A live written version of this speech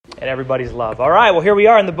and everybody's love. All right, well, here we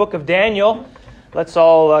are in the book of Daniel. Let's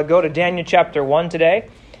all go to Daniel chapter 1 today.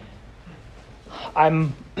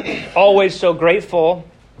 I'm always so grateful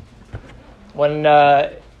when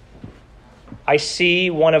I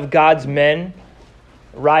see one of God's men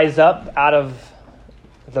rise up out of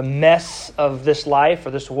the mess of this life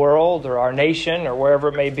or this world or our nation or wherever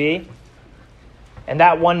it may be. And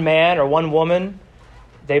that one man or one woman,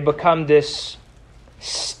 they become this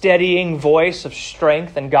steadying voice of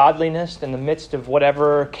strength and godliness in the midst of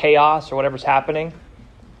whatever chaos or whatever's happening.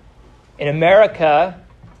 In America,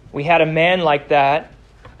 we had a man like that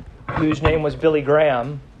whose name was Billy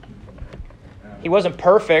Graham. He wasn't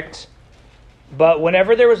perfect, but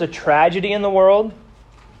whenever there was a tragedy in the world,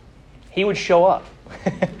 he would show up.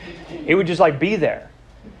 He would just be there.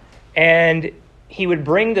 And he would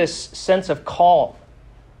bring this sense of calm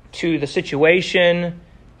to the situation,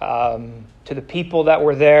 to the people that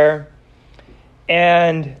were there.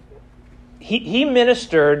 And he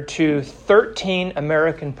ministered to 13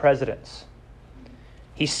 American presidents.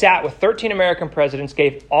 He sat with 13 American presidents,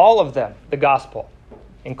 gave all of them the gospel,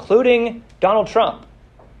 including Donald Trump.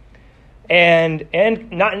 And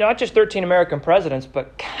not just 13 American presidents,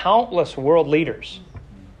 but countless world leaders.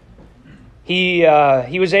 He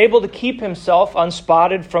was able to keep himself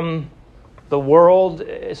unspotted from the world,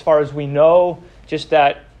 as far as we know, just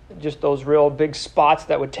those real big spots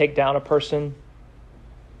that would take down a person.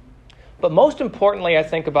 But most importantly, I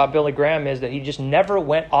think about Billy Graham is that he just never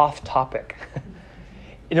went off topic.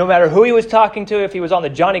 No matter who he was talking to, if he was on the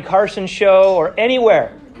Johnny Carson show or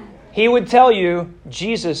anywhere, he would tell you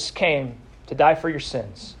Jesus came to die for your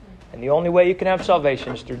sins. And the only way you can have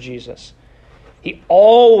salvation is through Jesus. He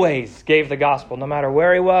always gave the gospel, no matter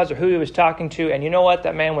where he was or who he was talking to. And you know what?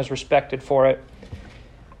 That man was respected for it.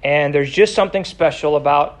 And there's just something special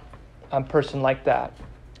about a person like that.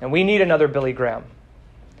 And we need another Billy Graham.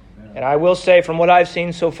 And I will say, from what I've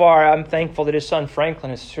seen so far, I'm thankful that his son Franklin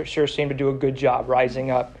has sure seemed to do a good job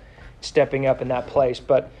rising up, stepping up in that place.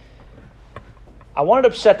 But I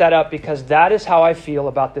wanted to set that up because that is how I feel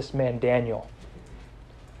about this man, Daniel.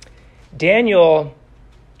 Daniel,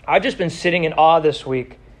 I've just been sitting in awe this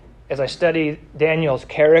week as I study Daniel's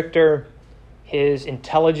character, his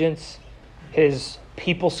intelligence, his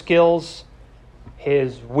people skills,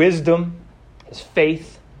 his wisdom, his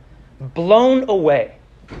faith, blown away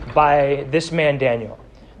by this man, Daniel.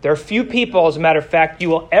 There are few people, as a matter of fact, you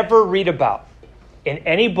will ever read about in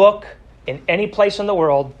any book, in any place in the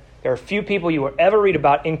world. There are few people you will ever read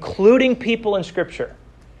about, including people in Scripture,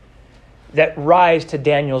 that rise to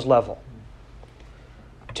Daniel's level.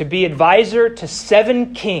 To be advisor to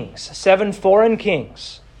 7 kings, 7 foreign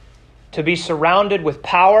kings, to be surrounded with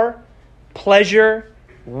power, pleasure,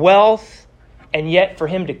 wealth, and yet for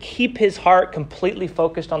him to keep his heart completely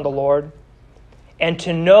focused on the Lord, and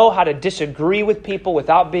to know how to disagree with people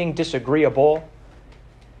without being disagreeable.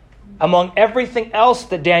 Among everything else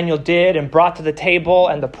that Daniel did and brought to the table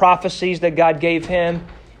and the prophecies that God gave him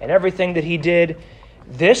and everything that he did,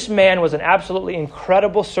 this man was an absolutely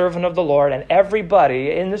incredible servant of the Lord, and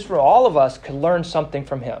everybody in this room, all of us, could learn something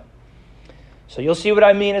from him. So you'll see what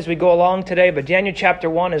I mean as we go along today, but Daniel chapter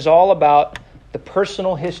 1 is all about the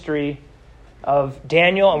personal history of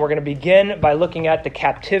Daniel, and we're going to begin by looking at the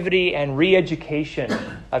captivity and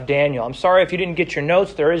reeducation of Daniel. I'm sorry if you didn't get your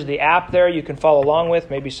notes. There is the app there you can follow along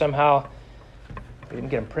with. Maybe somehow we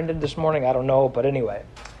didn't get them printed this morning. I don't know, but anyway.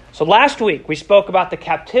 So last week we spoke about the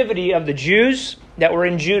captivity of the Jews that were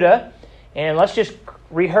in Judah, and let's just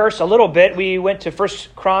rehearse a little bit. We went to 1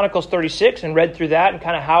 Chronicles 36 and read through that and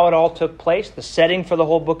kind of how it all took place, the setting for the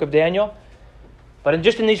whole book of Daniel. But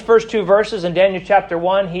just in these first 2 verses in Daniel chapter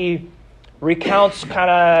 1, he recounts kind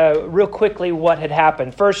of real quickly what had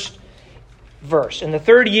happened. First verse. In the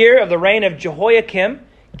 3rd year of the reign of Jehoiakim,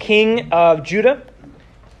 king of Judah,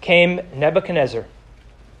 came Nebuchadnezzar,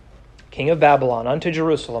 king of Babylon, unto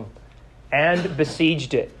Jerusalem, and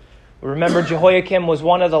besieged it. Remember, Jehoiakim was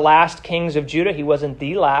one of the last kings of Judah. He wasn't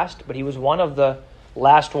the last, but he was one of the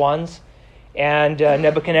last ones. And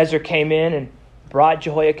Nebuchadnezzar came in and brought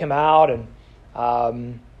Jehoiakim out,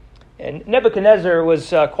 and Nebuchadnezzar was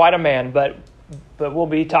quite a man, but we'll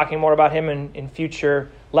be talking more about him in future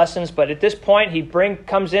lessons. But at this point, he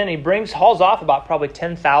hauls off about probably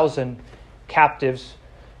 10,000 captives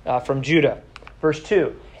from Judah. Verse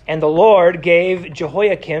 2, and the Lord gave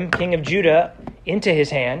Jehoiakim, king of Judah, into his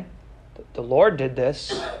hand. The Lord did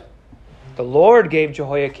this. The Lord gave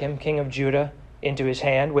Jehoiakim, king of Judah, into his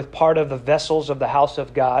hand with part of the vessels of the house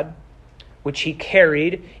of God, which he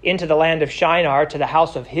carried into the land of Shinar to the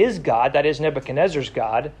house of his God, that is Nebuchadnezzar's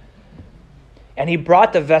God. And he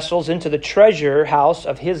brought the vessels into the treasure house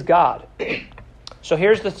of his God. So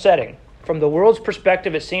here's the setting. From the world's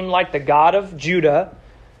perspective, it seemed like the God of Judah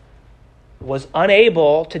was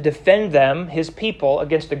unable to defend them, his people,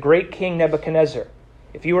 against the great king Nebuchadnezzar.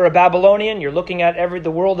 If you were a Babylonian, you're looking at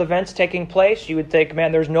the world events taking place, you would think,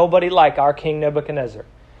 man, there's nobody like our king Nebuchadnezzar.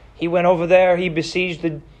 He went over there, he besieged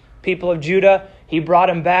the people of Judah, he brought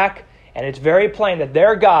them back, and it's very plain that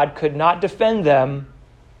their God could not defend them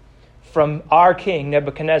from our king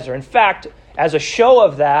Nebuchadnezzar. In fact, as a show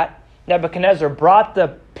of that, Nebuchadnezzar brought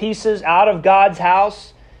the pieces out of God's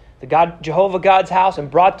house, Jehovah God's house,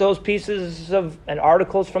 and brought those pieces and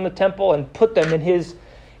articles from the temple and put them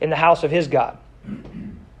in the house of his God.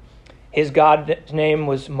 His God's name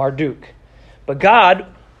was Marduk. But God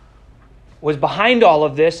was behind all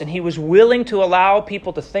of this, and he was willing to allow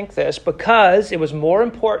people to think this because it was more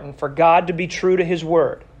important for God to be true to his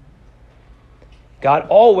word. God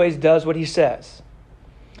always does what he says.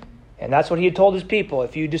 And that's what he had told his people.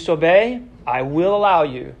 If you disobey, I will allow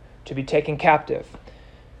you to be taken captive.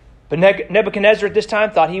 But Nebuchadnezzar at this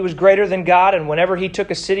time thought he was greater than God, and whenever he took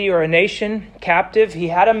a city or a nation captive, he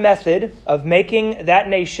had a method of making that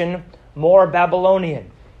nation more Babylonian.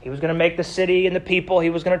 He was going to make the city and the people, he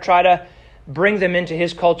was going to try to bring them into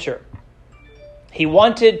his culture. He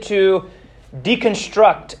wanted to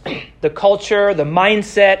deconstruct the culture, the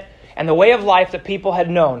mindset, and the way of life that people had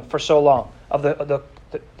known for so long, of the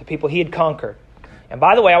people he had conquered. And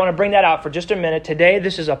by the way, I want to bring that out for just a minute. Today,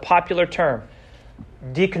 this is a popular term,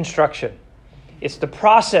 deconstruction. It's the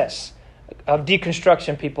process of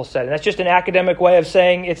deconstruction, people said. And that's just an academic way of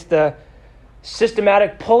saying it's the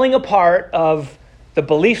systematic pulling apart of the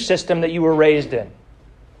belief system that you were raised in.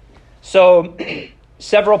 So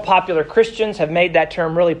several popular Christians have made that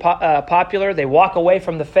term really popular. They walk away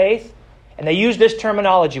from the faith, and they use this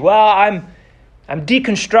terminology. Well, I'm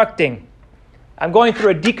deconstructing. I'm going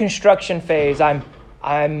through a deconstruction phase.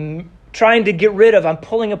 I'm trying to get rid of, I'm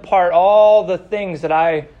pulling apart all the things that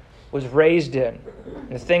I was raised in,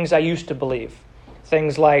 the things I used to believe.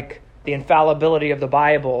 Things like the infallibility of the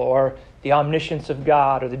Bible, or the omniscience of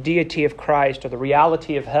God, or the deity of Christ, or the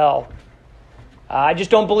reality of hell. I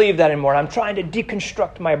just don't believe that anymore. I'm trying to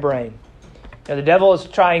deconstruct my brain. The devil is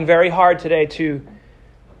trying very hard today to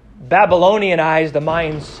Babylonianize the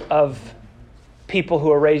minds of people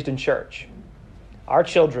who are raised in church. Our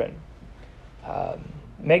children.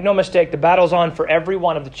 Make no mistake, the battle's on for every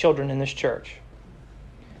one of the children in this church.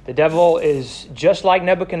 The devil is just like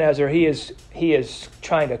Nebuchadnezzar. He is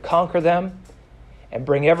trying to conquer them and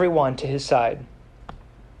bring everyone to his side.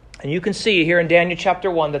 And you can see here in Daniel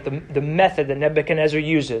chapter 1 that the method that Nebuchadnezzar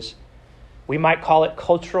uses, we might call it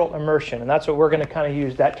cultural immersion. And that's what we're going to kind of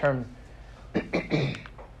use, that term.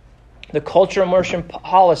 The cultural immersion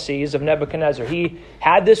policies of Nebuchadnezzar. He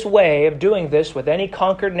had this way of doing this with any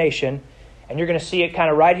conquered nation. And you're going to see it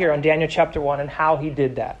kind of right here on Daniel chapter 1 and how he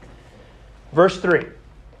did that. Verse 3.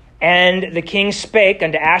 And the king spake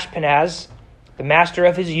unto Ashpenaz, the master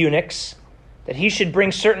of his eunuchs, that he should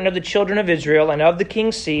bring certain of the children of Israel, and of the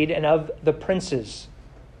king's seed, and of the princes.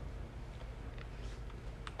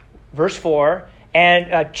 Verse 4.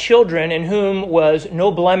 And children in whom was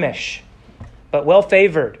no blemish, but well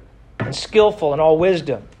favored, and skillful in all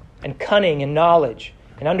wisdom, and cunning in knowledge,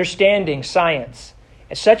 and understanding science,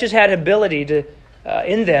 and such as had ability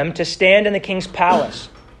in them to stand in the king's palace,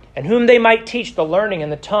 and whom they might teach the learning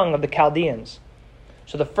and the tongue of the Chaldeans.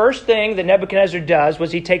 So the first thing that Nebuchadnezzar does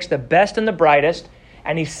was he takes the best and the brightest,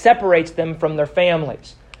 and he separates them from their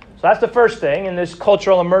families. So that's the first thing in this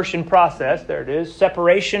cultural immersion process. There it is,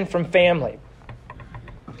 separation from family.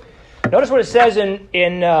 Notice what it says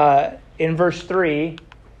in verse 3.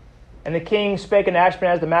 And the king spake unto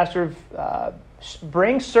Ashpenaz, the master of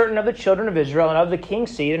bring certain of the children of Israel, and of the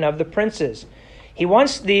king's seed, and of the princes. He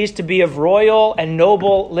wants these to be of royal and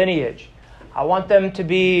noble lineage. I want them to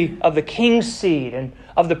be of the king's seed and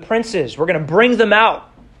of the princes. We're going to bring them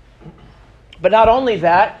out. But not only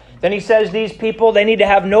that, then he says these people, they need to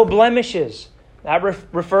have no blemishes. That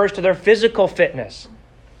refers to their physical fitness.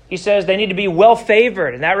 He says they need to be well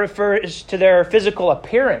favored, and that refers to their physical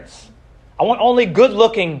appearance. I want only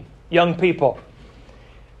good-looking young people.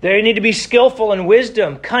 They need to be skillful in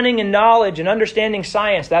wisdom, cunning in knowledge, and understanding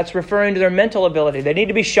science. That's referring to their mental ability. They need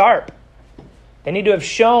to be sharp. They need to have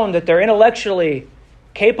shown that they're intellectually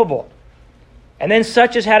capable. And then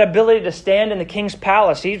such as had ability to stand in the king's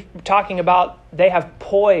palace. He's talking about they have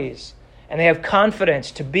poise and they have confidence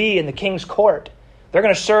to be in the king's court. They're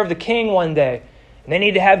going to serve the king one day. And they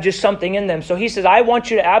need to have just something in them. So he says, I want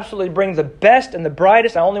you to absolutely bring the best and the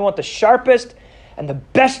brightest. I only want the sharpest and the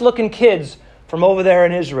best looking kids from over there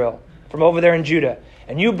in Israel, from over there in Judah.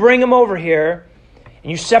 And you bring them over here and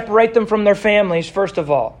you separate them from their families, first of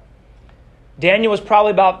all. Daniel was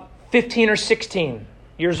probably about 15 or 16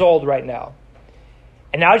 years old right now.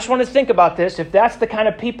 And now I just want to think about this. If that's the kind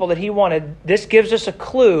of people that he wanted, this gives us a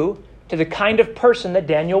clue to the kind of person that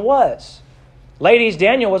Daniel was. Ladies,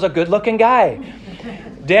 Daniel was a good-looking guy.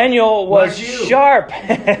 Daniel was sharp.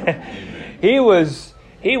 He was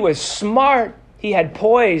smart. He had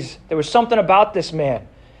poise. There was something about this man.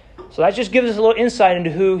 So that just gives us a little insight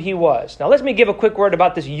into who he was. Now let me give a quick word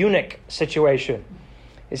about this eunuch situation.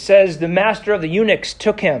 It says the master of the eunuchs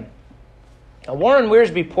took him. Now Warren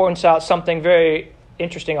Wiersbe points out something very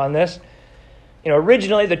interesting on this.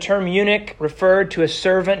 Originally the term eunuch referred to a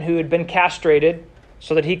servant who had been castrated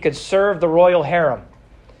so that he could serve the royal harem.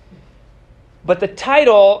 But the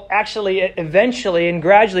title actually eventually and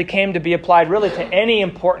gradually came to be applied really to any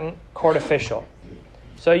important court official.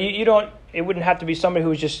 So it wouldn't have to be somebody who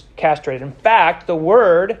was just castrated. In fact, the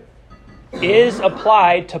word is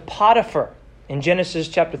applied to Potiphar in Genesis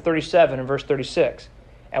chapter 37 and verse 36.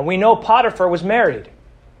 And we know Potiphar was married.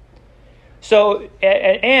 So,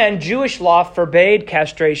 and Jewish law forbade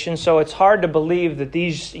castration, so it's hard to believe that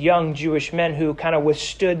these young Jewish men who kind of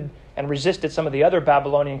withstood and resisted some of the other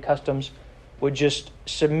Babylonian customs would just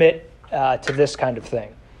submit to this kind of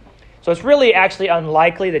thing. So it's really actually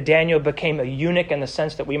unlikely that Daniel became a eunuch in the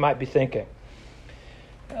sense that we might be thinking.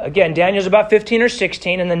 Again, Daniel's about 15 or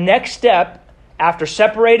 16, and the next step after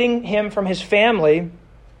separating him from his family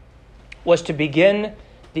was to begin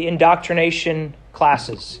the indoctrination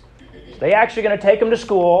classes. They actually going to take him to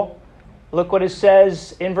school. Look what it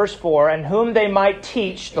says in verse 4, and whom they might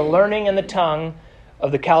teach the learning and the tongue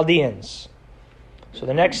of the Chaldeans. So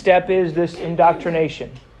the next step is this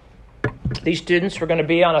indoctrination. These students were going to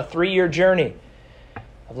be on a 3-year journey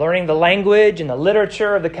of learning the language and the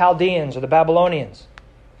literature of the Chaldeans or the Babylonians.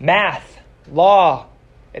 Math, law,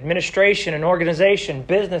 administration and organization,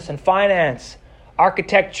 business and finance,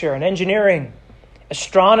 architecture and engineering,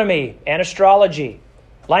 astronomy and astrology,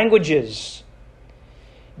 languages.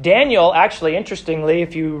 Daniel, actually, interestingly,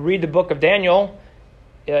 if you read the book of Daniel,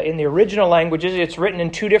 in the original languages, it's written in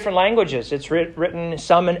 2 different languages. It's written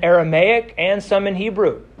some in Aramaic and some in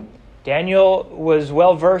Hebrew. Daniel was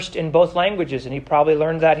well versed in both languages, and he probably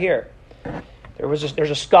learned that here. There's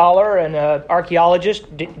a scholar and an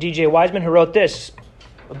archaeologist, D.J. Wiseman, who wrote this,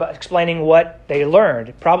 about explaining what they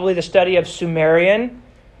learned. Probably the study of Sumerian,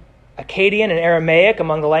 Akkadian, and Aramaic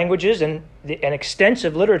among the languages, and an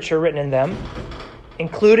extensive literature written in them,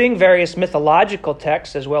 including various mythological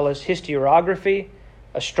texts as well as historiography,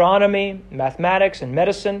 astronomy, mathematics, and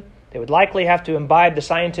medicine. They would likely have to imbibe the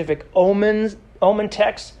scientific omen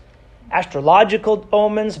texts, astrological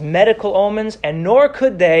omens, medical omens, and nor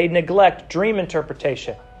could they neglect dream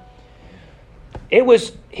interpretation.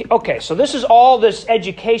 So this is all this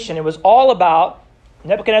education. It was all about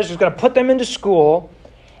Nebuchadnezzar is going to put them into school,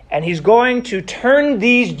 and he's going to turn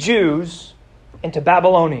these Jews into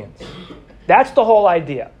Babylonians. That's the whole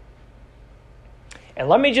idea. And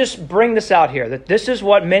let me just bring this out here, that this is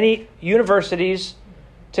what many universities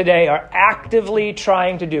today are actively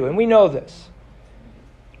trying to do, and we know this.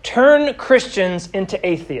 Turn Christians into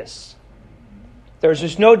atheists. There's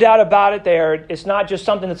just no doubt about it. It's not just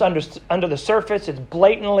something that's under the surface. It's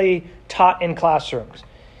blatantly taught in classrooms.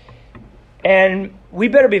 And we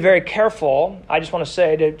better be very careful, I just want to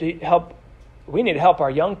say, we need to help our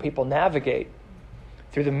young people navigate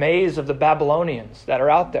through the maze of the Babylonians that are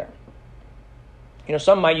out there.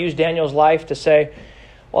 Some might use Daniel's life to say,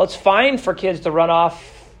 well, it's fine for kids to run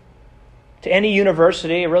off to any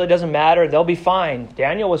university. It really doesn't matter. They'll be fine.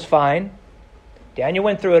 Daniel was fine. Daniel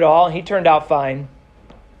went through it all, and he turned out fine.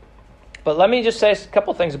 But let me just say a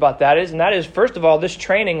couple things about that. First of all, this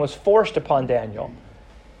training was forced upon Daniel.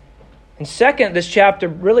 And second, this chapter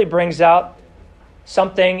really brings out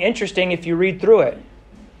something interesting if you read through it.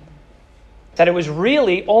 That it was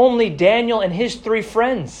really only Daniel and his 3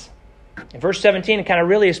 friends. In verse 17, it kind of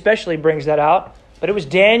really especially brings that out. But it was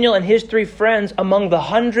Daniel and his 3 friends among the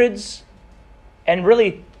hundreds and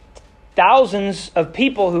really thousands of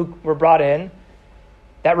people who were brought in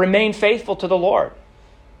that remained faithful to the Lord.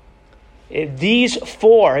 These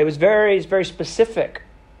 4, it was very, very specific.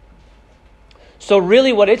 So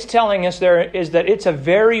really what it's telling us there is that it's a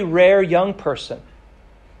very rare young person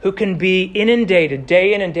who can be inundated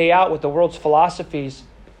day in and day out with the world's philosophies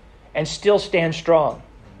and still stand strong.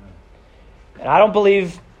 And I don't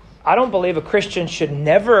believe a Christian should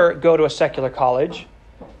never go to a secular college.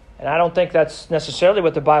 And I don't think that's necessarily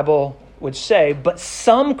what the Bible would say. But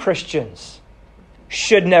some Christians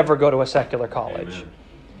should never go to a secular college. Amen.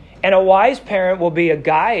 And a wise parent will be a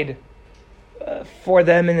guide for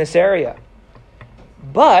them in this area.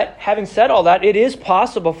 But having said all that, it is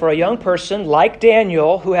possible for a young person like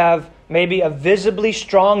Daniel, who have maybe a visibly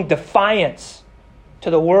strong defiance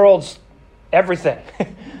to the world's everything.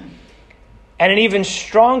 And an even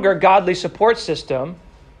stronger godly support system,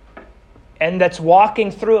 and that's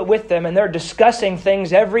walking through it with them, and they're discussing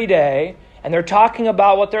things every day, and they're talking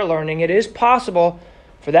about what they're learning. It is possible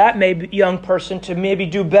for that maybe young person to maybe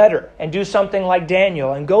do better and do something like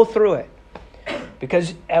Daniel and go through it.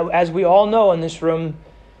 Because as we all know in this room,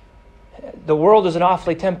 the world is an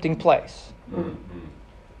awfully tempting place.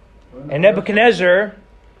 And Nebuchadnezzar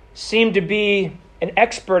seemed to be an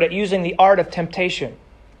expert at using the art of temptation.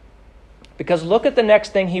 Because look at the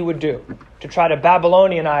next thing he would do to try to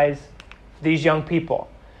Babylonianize these young people.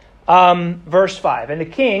 Verse 5, and the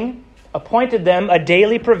king appointed them a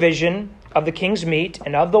daily provision of the king's meat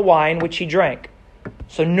and of the wine which he drank,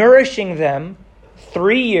 so nourishing them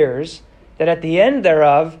 3 years, that at the end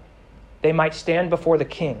thereof they might stand before the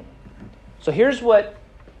king. So here's what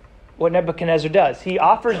Nebuchadnezzar does. He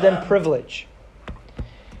offers them privilege.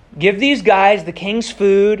 Give these guys the king's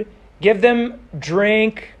food, give them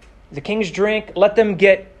drink, the king's drink, let them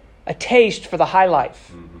get a taste for the high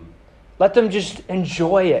life. Let them just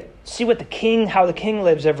enjoy it. See how the king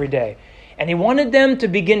lives every day. And he wanted them to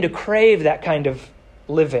begin to crave that kind of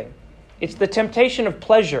living. It's the temptation of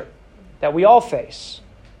pleasure that we all face.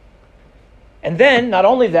 And then, not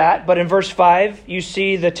only that, but in verse 5, you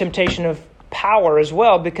see the temptation of power as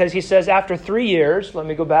well, because he says after 3 years, let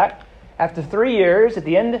me go back, after 3 years, at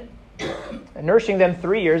the end, nourishing them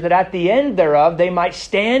 3 years, that at the end thereof they might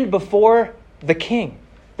stand before the king,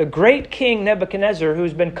 the great king Nebuchadnezzar,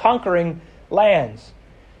 who's been conquering lands.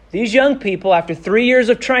 These young people, after 3 years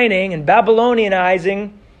of training and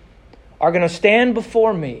Babylonianizing, are going to stand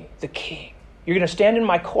before me, the king. You're going to stand in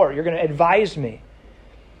my court. You're going to advise me.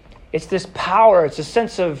 It's this power. It's a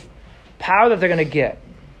sense of power that they're going to get.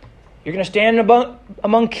 You're going to stand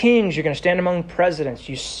among kings. You're going to stand among presidents.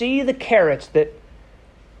 You see the carrots that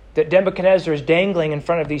Nebuchadnezzar is dangling in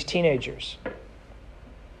front of these teenagers.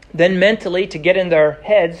 Then mentally, to get in their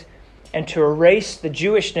heads and to erase the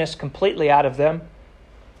Jewishness completely out of them,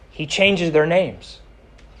 he changes their names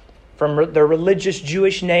from their religious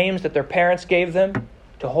Jewish names that their parents gave them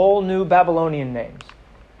to whole new Babylonian names.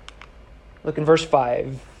 Look in verse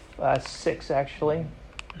 6 actually.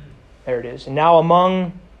 There it is. And now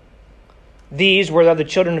among these were the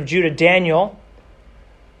children of Judah, Daniel,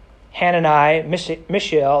 Hanani,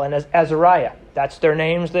 Mishael, and Azariah. That's their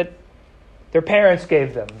names that their parents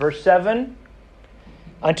gave them. Verse 7,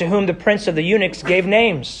 unto whom the prince of the eunuchs gave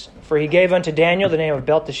names. For he gave unto Daniel the name of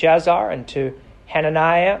Belteshazzar, and to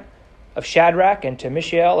Hananiah of Shadrach, and to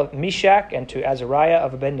Mishael of Meshach, and to Azariah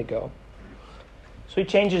of Abednego. So he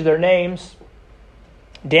changes their names.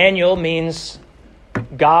 Daniel means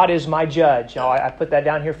God is my judge. Now, I put that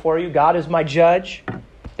down here for you. God is my judge.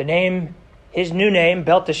 His new name,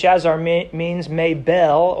 Belteshazzar, means may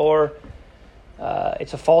Bel, or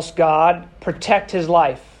it's a false god, protect his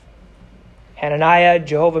life. Hananiah,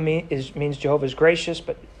 means Jehovah is gracious,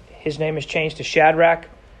 but his name is changed to Shadrach,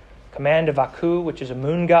 command of Aku, which is a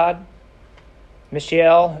moon god.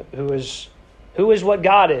 Mishael, who is what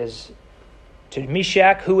God is. To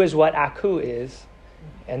Meshach, who is what Aku is.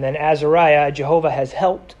 And then Azariah, Jehovah has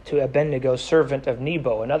helped, to Abednego, servant of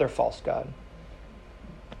Nebo, another false god.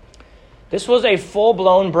 This was a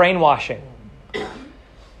full-blown brainwashing.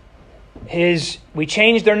 We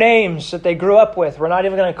changed their names that they grew up with. We're not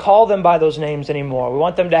even going to call them by those names anymore. We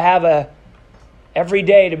want them to have every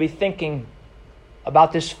day to be thinking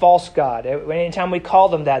about this false god. Anytime we call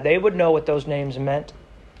them that, they would know what those names meant.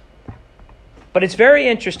 But it's very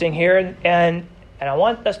interesting here, and I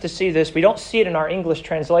want us to see this. We don't see it in our English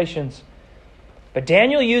translations. But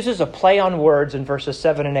Daniel uses a play on words in verses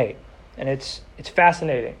 7 and 8. And it's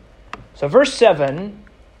fascinating. So verse 7,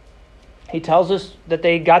 he tells us that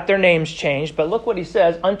they got their names changed. But look what he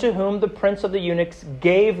says. Unto whom the prince of the eunuchs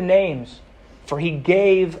gave names. For he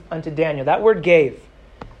gave unto Daniel. That word gave.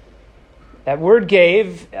 That word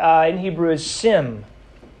gave in Hebrew is sim.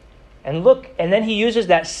 And look, and then he uses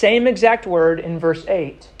that same exact word in verse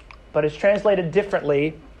 8. But it's translated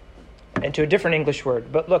differently into a different English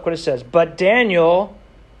word. But look what it says. But Daniel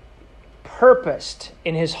purposed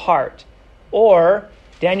in his heart, or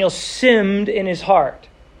Daniel simmed in his heart,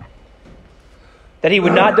 that he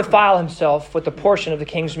would not defile himself with the portion of the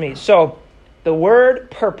king's meat. So the word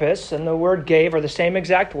purpose and the word gave are the same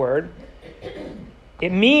exact word.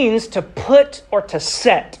 It means to put or to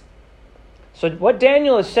set. So what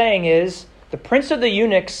Daniel is saying is, the prince of the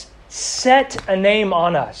eunuchs set a name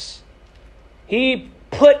on us. He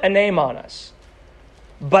put a name on us.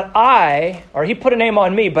 He put a name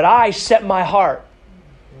on me, but I set my heart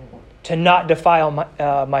to not defile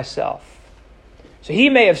myself. So he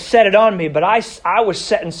may have set it on me, but I was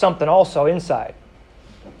setting something also inside.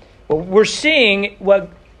 Well, we're seeing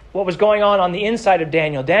what was going on the inside of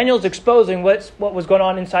Daniel. Daniel's exposing what was going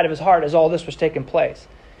on inside of his heart as all this was taking place.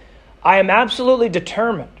 I am absolutely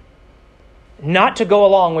determined not to go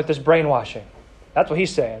along with this brainwashing. That's what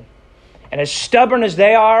he's saying. And as stubborn as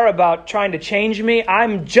they are about trying to change me,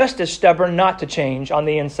 I'm just as stubborn not to change on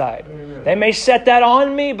the inside. Amen. They may set that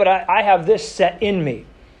on me, but I have this set in me.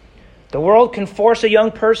 The world can force a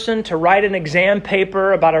young person to write an exam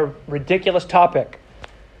paper about a ridiculous topic,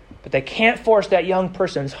 but they can't force that young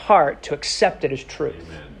person's heart to accept it as truth.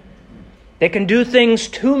 Amen. They can do things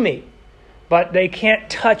to me, but they can't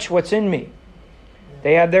touch what's in me.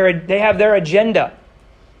 They have their agenda,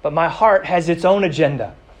 but my heart has its own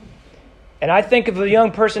agenda. And I think if a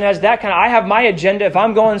young person has that I have my agenda. If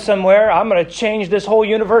I'm going somewhere, I'm going to change this whole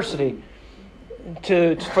university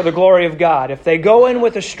for the glory of God. If they go in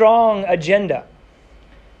with a strong agenda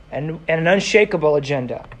and an unshakable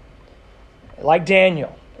agenda, like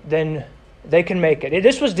Daniel, then they can make it.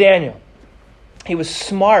 This was Daniel. He was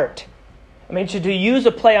smart. I mean, to use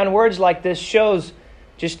a play on words like this shows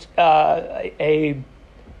just an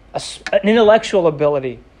intellectual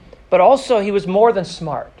ability. But also, he was more than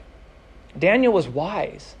smart. Daniel was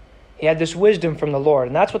wise. He had this wisdom from the Lord.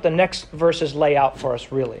 And that's what the next verses lay out for us,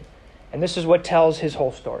 really. And this is what tells his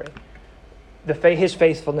whole story. His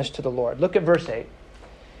faithfulness to the Lord. Look at verse 8.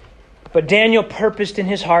 But Daniel purposed in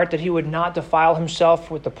his heart that he would not defile himself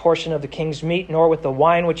with the portion of the king's meat, nor with the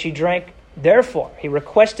wine which he drank. Therefore, he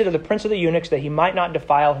requested of the prince of the eunuchs that he might not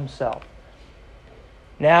defile himself.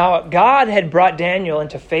 Now, God had brought Daniel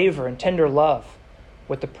into favor and tender love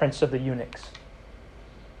with the prince of the eunuchs.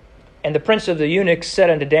 And the prince of the eunuchs said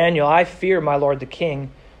unto Daniel, I fear my lord the king,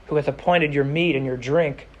 who hath appointed your meat and your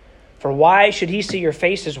drink. For why should he see your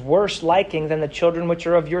faces worse liking than the children which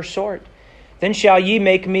are of your sort? Then shall ye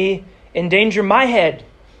make me endanger my head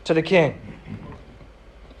to the king.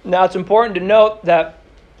 Now it's important to note that,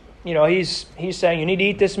 he's saying you need to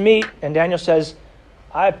eat this meat. And Daniel says,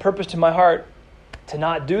 I have purposed in my heart to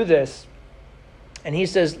not do this. And he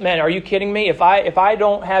says, man, are you kidding me? If I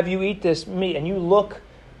don't have you eat this meat and you look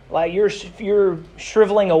like you're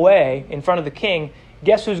shriveling away in front of the king,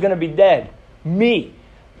 guess who's going to be dead? Me,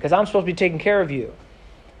 because I'm supposed to be taking care of you.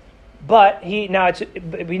 But we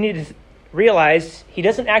need to realize he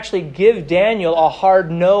doesn't actually give Daniel a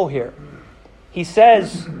hard no here. He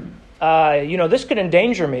says, this could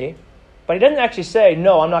endanger me, but he doesn't actually say,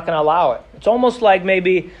 no, I'm not going to allow it. It's almost like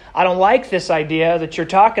maybe, I don't like this idea that you're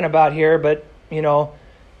talking about here, but,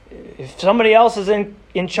 if somebody else is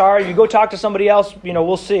in charge, you go talk to somebody else,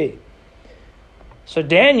 we'll see. So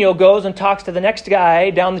Daniel goes and talks to the next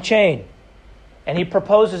guy down the chain. And he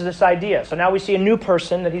proposes this idea. So now we see a new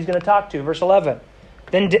person that he's going to talk to. Verse 11.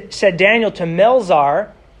 Then said Daniel to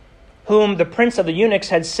Melzar, whom the prince of the eunuchs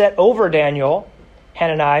had set over Daniel,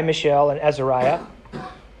 Hananiah, Mishael, and Azariah,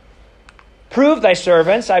 prove thy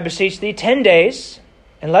servants, I beseech thee, 10 days,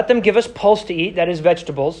 and let them give us pulse to eat, that is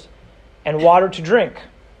vegetables, and water to drink.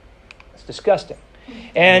 It's disgusting.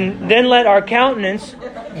 And then let our countenance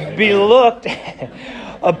be looked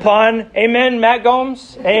upon. Amen, Matt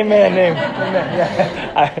Gomes? Amen.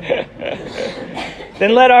 Amen.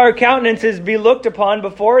 Then let our countenances be looked upon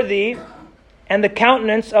before thee, and the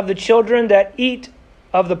countenance of the children that eat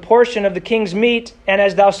of the portion of the king's meat, and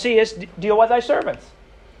as thou seest, deal with thy servants.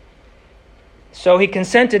 So he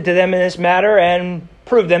consented to them in this matter and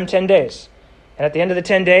proved them 10 days. And at the end of the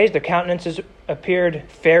 10 days, their countenances appeared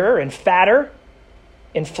fairer and fatter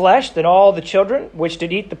in flesh than all the children which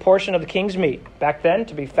did eat the portion of the king's meat. Back then,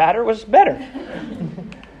 to be fatter was better.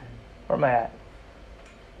 Where am I at?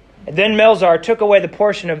 And then Melzar took away the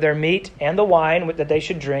portion of their meat and the wine that they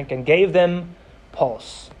should drink and gave them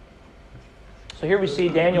pulse. So here we see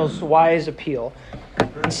Daniel's wise appeal.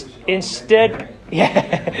 Instead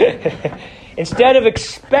of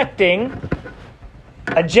expecting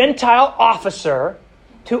a Gentile officer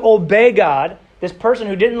to obey God, this person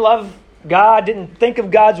who didn't love God, didn't think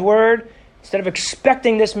of God's word, instead of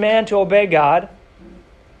expecting this man to obey God,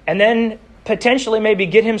 and then potentially maybe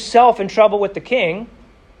get himself in trouble with the king,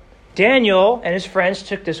 Daniel and his friends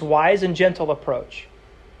took this wise and gentle approach.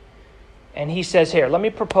 And he says here, let me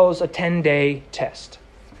propose a 10-day test.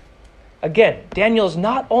 Again, Daniel's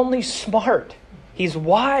not only smart, he's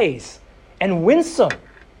wise and winsome.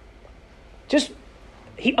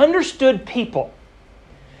 He understood people.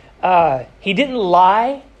 He didn't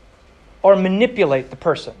lie or manipulate the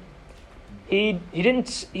person. He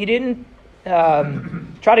didn't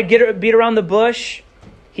try to beat around the bush.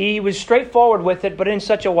 He was straightforward with it, but in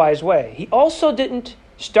such a wise way. He also didn't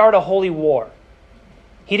start a holy war.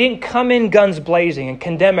 He didn't come in guns blazing and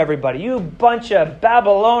condemn everybody. You bunch of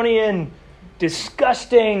Babylonian,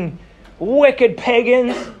 disgusting, wicked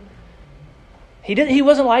pagans. He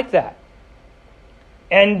wasn't like that.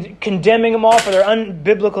 And condemning them all for their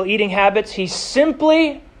unbiblical eating habits, he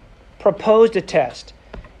simply proposed a test.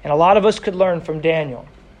 And a lot of us could learn from Daniel.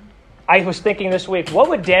 I was thinking this week, what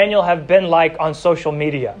would Daniel have been like on social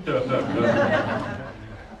media?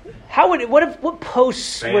 What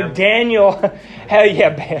posts would Daniel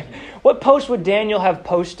what posts would Daniel have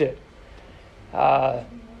posted?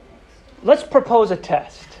 Let's propose a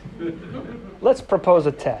test. Let's propose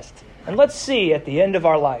a test. And let's see at the end of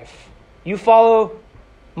our life. You follow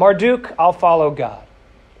Marduk, I'll follow God.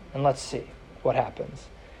 And let's see what happens.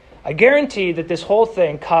 I guarantee that this whole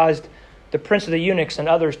thing caused the prince of the eunuchs and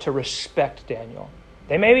others to respect Daniel.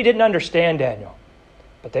 They maybe didn't understand Daniel,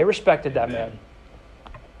 but they respected that man.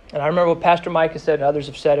 And I remember what Pastor Mike has said, and others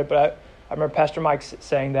have said it, but I remember Pastor Mike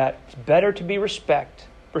saying that it's better to be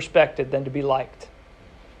respected than to be liked.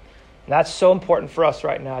 And that's so important for us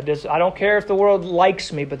right now. I don't care if the world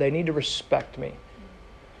likes me, but they need to respect me.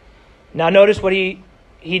 Now notice what he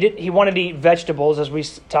did. He wanted to eat vegetables, as we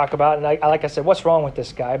talk about, and like I said, what's wrong with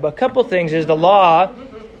this guy? But a couple things is the law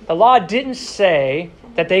didn't say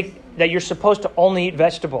that you're supposed to only eat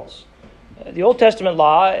vegetables. The Old Testament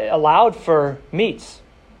law allowed for meats,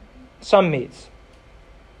 some meats.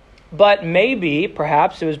 But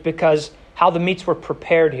perhaps it was because how the meats were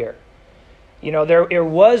prepared here. You know, there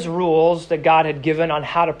was rules that God had given on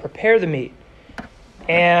how to prepare the meat.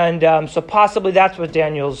 And so possibly that's what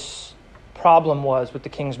Daniel's problem was with the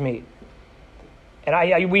king's meat.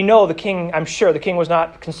 And we know I'm sure the king was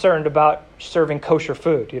not concerned about serving kosher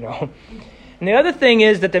food, you know. And the other thing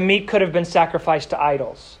is that the meat could have been sacrificed to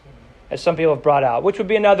idols, as some people have brought out, which would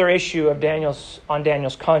be another issue of on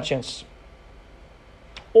Daniel's conscience.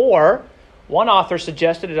 Or, one author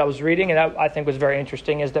suggested, as I was reading, and I think was very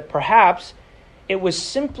interesting, is that perhaps it was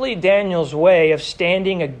simply Daniel's way of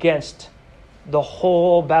standing against the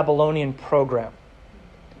whole Babylonian program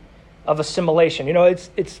of assimilation. You know,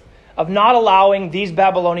 it's of not allowing these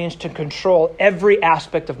Babylonians to control every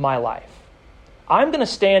aspect of my life. I'm going to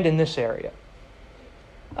stand in this area.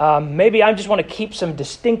 Maybe I just want to keep some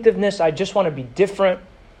distinctiveness. I just want to be different.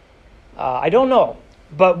 I don't know.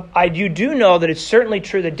 But you do know that it's certainly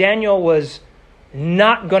true that Daniel was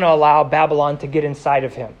not going to allow Babylon to get inside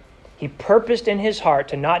of him. He purposed in his heart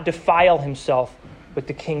to not defile himself with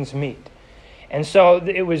the king's meat. And so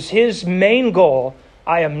it was his main goal.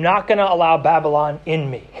 I am not going to allow Babylon in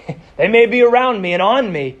me. They may be around me and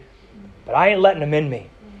on me, but I ain't letting them in me.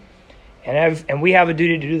 And we have a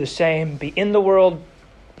duty to do the same. Be in the world,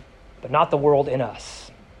 but not the world in us.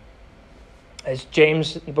 As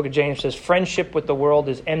the book of James says, friendship with the world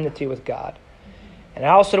is enmity with God. And I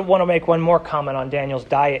also want to make one more comment on Daniel's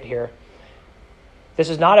diet here. This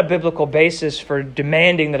is not a biblical basis for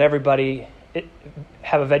demanding that everybody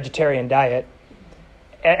have a vegetarian diet.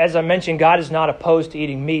 As I mentioned, God is not opposed to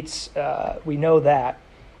eating meats. We know that.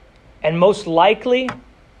 And most likely,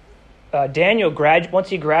 Daniel, once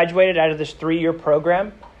he graduated out of this 3-year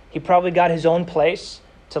program, he probably got his own place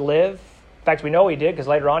to live. In fact, we know he did because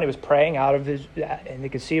later on he was praying out of his, and they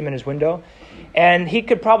could see him in his window. And he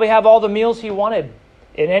could probably have all the meals he wanted.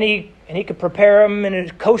 And he could prepare them in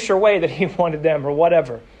a kosher way that he wanted them or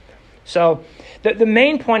whatever. So the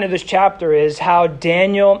main point of this chapter is how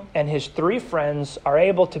Daniel and his 3 friends are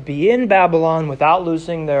able to be in Babylon without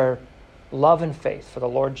losing their love and faith for the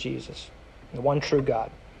Lord Jesus, the one true God.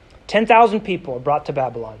 10,000 people are brought to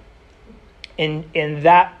Babylon in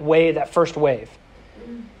that way, that first wave.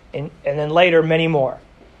 And then later, many more.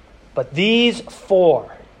 But these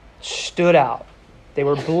 4 stood out. They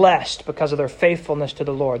were blessed because of their faithfulness to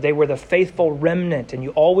the Lord. They were the faithful remnant, and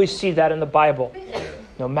you always see that in the Bible.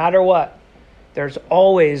 No matter what, there's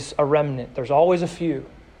always a remnant. There's always a few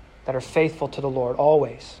that are faithful to the Lord,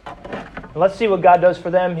 always. And let's see what God does for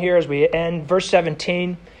them here as we end. Verse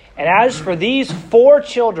 17. And as for these 4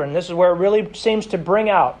 children, this is where it really seems to bring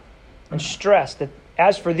out and stress that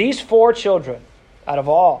as for these 4 children, out of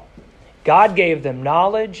all, God gave them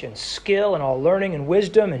knowledge and skill and all learning and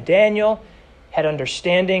wisdom, and Daniel had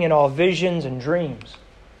understanding in all visions and dreams.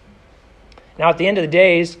 Now at the end of the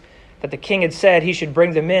days that the king had said he should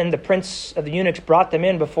bring them in, the prince of the eunuchs brought them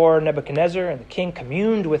in before Nebuchadnezzar, and the king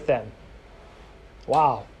communed with them.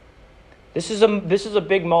 Wow. This is a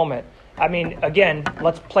big moment. I mean, again,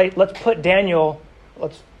 let's put Daniel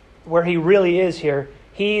where he really is here.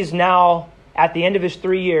 He's now at the end of his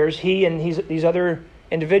 3 years. He and these other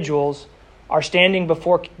individuals are standing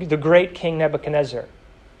before the great King Nebuchadnezzar.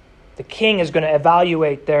 The king is going to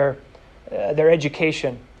evaluate their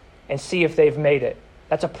education and see if they've made it.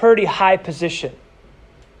 That's a pretty high position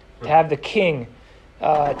to have the king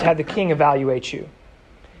evaluate you.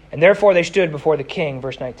 And therefore they stood before the king,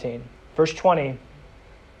 verse 19. Verse 20,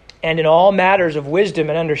 and in all matters of wisdom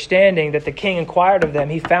and understanding that the king inquired of them,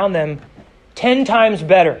 he found them 10 times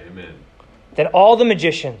better than all the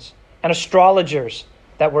magicians and astrologers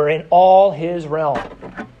that were in all his realm.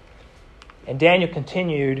 And Daniel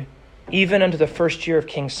continued even unto the first year of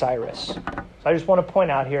King Cyrus. So I just want to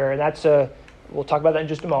point out here, and we'll talk about that in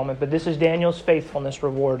just a moment, but this is Daniel's faithfulness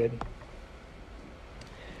rewarded.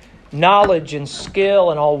 Knowledge and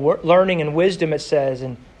skill and all learning and wisdom, it says,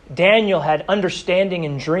 and Daniel had understanding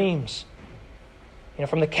in dreams.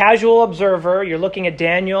 From the casual observer, you're looking at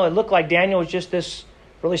Daniel, it looked like Daniel was just this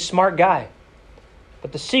really smart guy.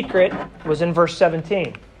 But the secret was in verse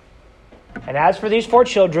 17. And as for these 4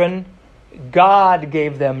 children, God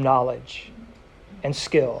gave them knowledge and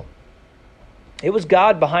skill. It was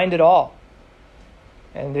God behind it all.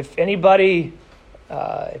 And if anybody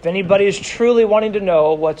is truly wanting to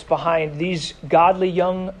know what's behind these godly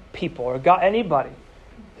young people, or anybody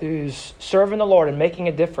who's serving the Lord and making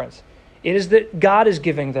a difference, it is that God is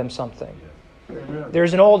giving them something. Amen.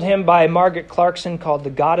 There's an old hymn by Margaret Clarkson called The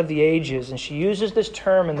God of the Ages, and she uses this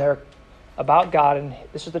term in there about God, and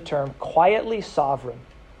this is the term, quietly sovereign.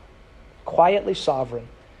 Quietly sovereign.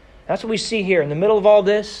 That's what we see here. In the middle of all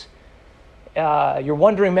this, you're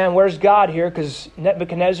wondering, man, where's God here? Because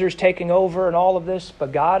Nebuchadnezzar is taking over and all of this.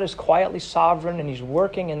 But God is quietly sovereign, and he's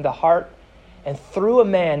working in the heart and through a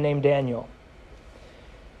man named Daniel.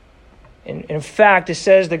 In fact, it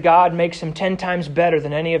says that God makes him 10 times better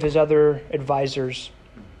than any of his other advisors.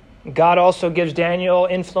 God also gives Daniel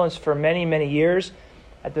influence for many, many years.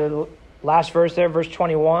 At the last verse there, verse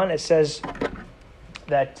 21, it says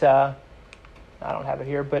that, I don't have it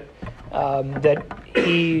here, but that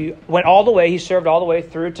he served all the way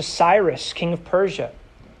through to Cyrus, king of Persia.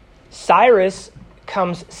 Cyrus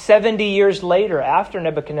comes 70 years later after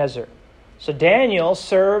Nebuchadnezzar. So Daniel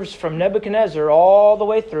serves from Nebuchadnezzar all the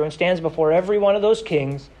way through and stands before every one of those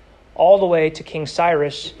kings all the way to King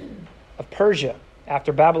Cyrus of Persia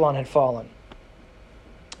after Babylon had fallen.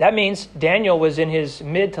 That means Daniel was in his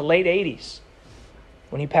mid to late 80s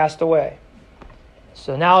when he passed away.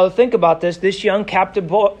 So now think about this. This young captive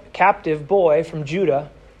boy from Judah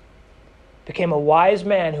became a wise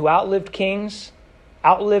man who outlived kings,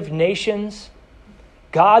 outlived nations.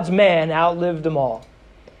 God's man outlived them all.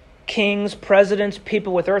 Kings, presidents,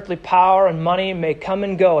 people with earthly power and money may come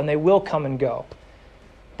and go, and they will come and go.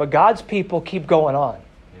 But God's people keep going on.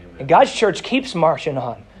 Amen. And God's church keeps marching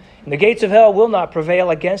on. And the gates of hell will not prevail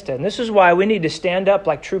against it. And this is why we need to stand up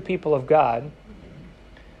like true people of God.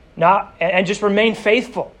 And just remain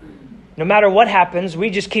faithful. No matter what happens, we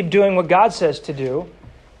just keep doing what God says to do.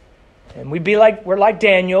 And we're like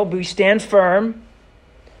Daniel, we stand firm.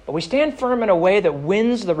 But we stand firm in a way that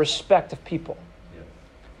wins the respect of people.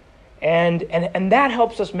 And that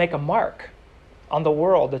helps us make a mark on the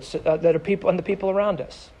world that are people and the people around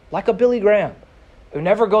us. Like a Billy Graham, who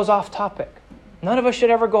never goes off topic. None of us should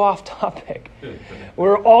ever go off topic.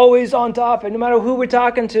 We're always on topic, no matter who we're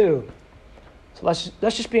talking to. So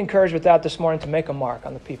let's just be encouraged with that this morning to make a mark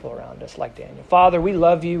on the people around us, like Daniel. Father, we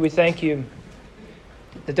love you. We thank you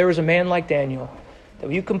that there was a man like Daniel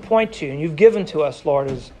that you can point to, and you've given to us, Lord,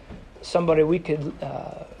 as somebody we can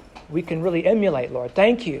really emulate, Lord.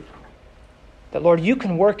 Thank you. That, Lord, you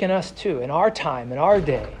can work in us too, in our time, in our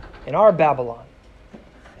day, in our Babylon.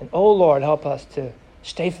 And, oh, Lord, help us to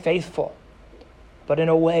stay faithful, but in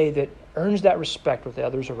a way that earns that respect with the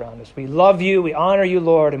others around us. We love you, we honor you,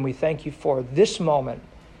 Lord, and we thank you for this moment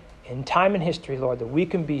in time and history, Lord, that we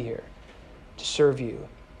can be here to serve you.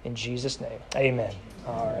 In Jesus' name, amen.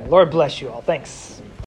 All right. Lord bless you all. Thanks.